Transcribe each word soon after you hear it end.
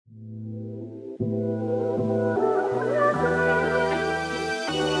Go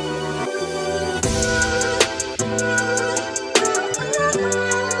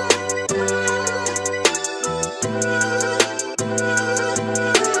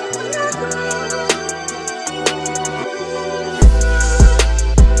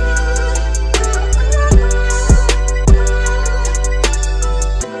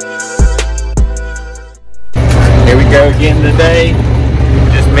again today,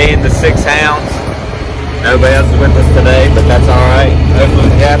 just me and the 6 hounds. Nobody else is with us today, but that's all right. Hopefully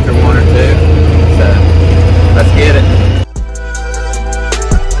we capture 1 or 2. So let's get it.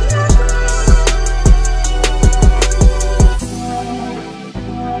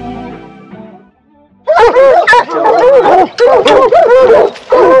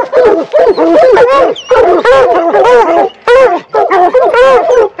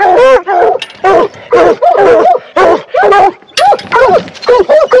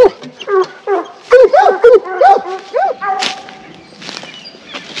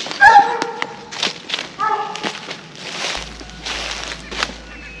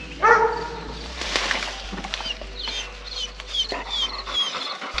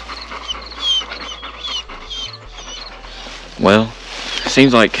 Well,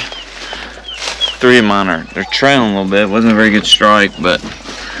 seems like 3 of mine they're trailing a little bit. It wasn't a very good strike, but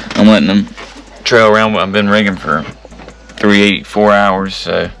I'm letting them trail around. I've been rigging for 4 hours,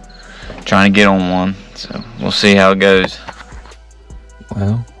 so trying to get on one. So we'll see how it goes.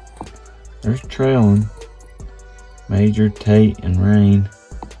 Well, there's trailing Major, Tate, and Rain.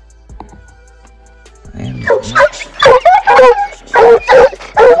 And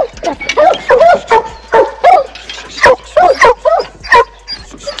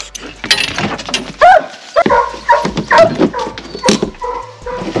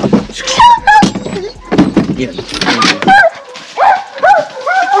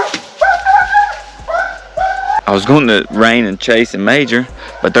I was going to Rain and Chasin Major,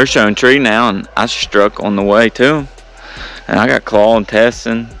 but they're showing tree now, and I struck on the way to them. And I got Claw and Tess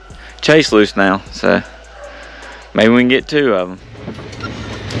and Chase loose now, so maybe we can get 2 of them.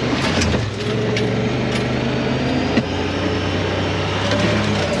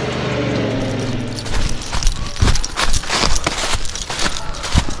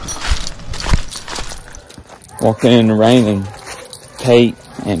 Walking in the Rain and Tate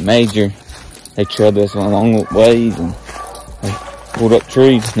and Major, they trailed us a long ways and they pulled up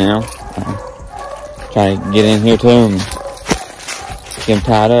trees now. Trying to get in here to them and get them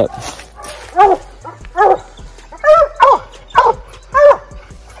tied up.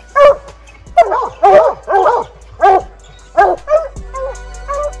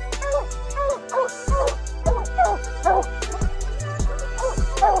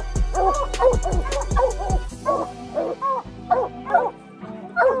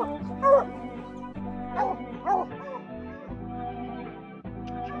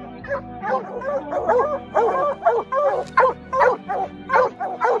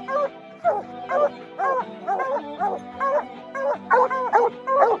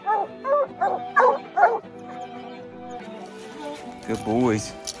 Good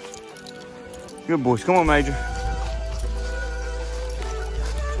boys. Good boys. Come on, Major.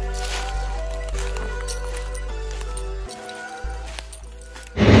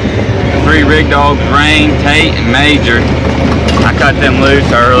 Three rig dogs, Rain, Tate, and Major. I cut them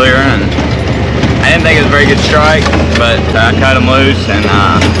loose earlier, and I didn't think it was a very good strike, but I cut them loose, and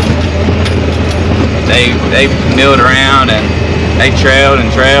they milled around, and they trailed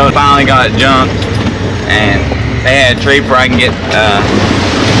and trailed. Finally got jumped, and they had a tree before I can get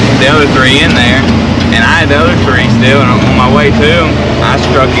the other 3 in there, and I had the other 3 still, and on my way to them, I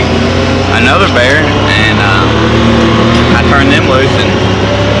struck another bear, and I turned them loose, and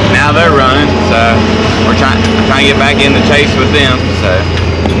now they're running, so we're trying to get back in the chase with them, so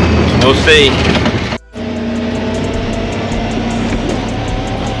we'll see.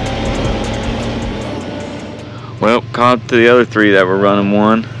 Well, caught to the other 3 that were running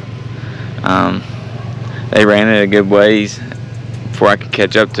one. They ran it a good ways before I could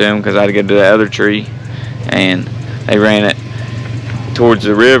catch up to them because I had to go to the other tree, and they ran it towards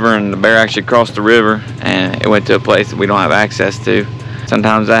the river, and the bear actually crossed the river and it went to a place that we don't have access to.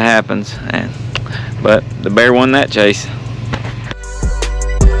 Sometimes that happens, but the bear won that chase.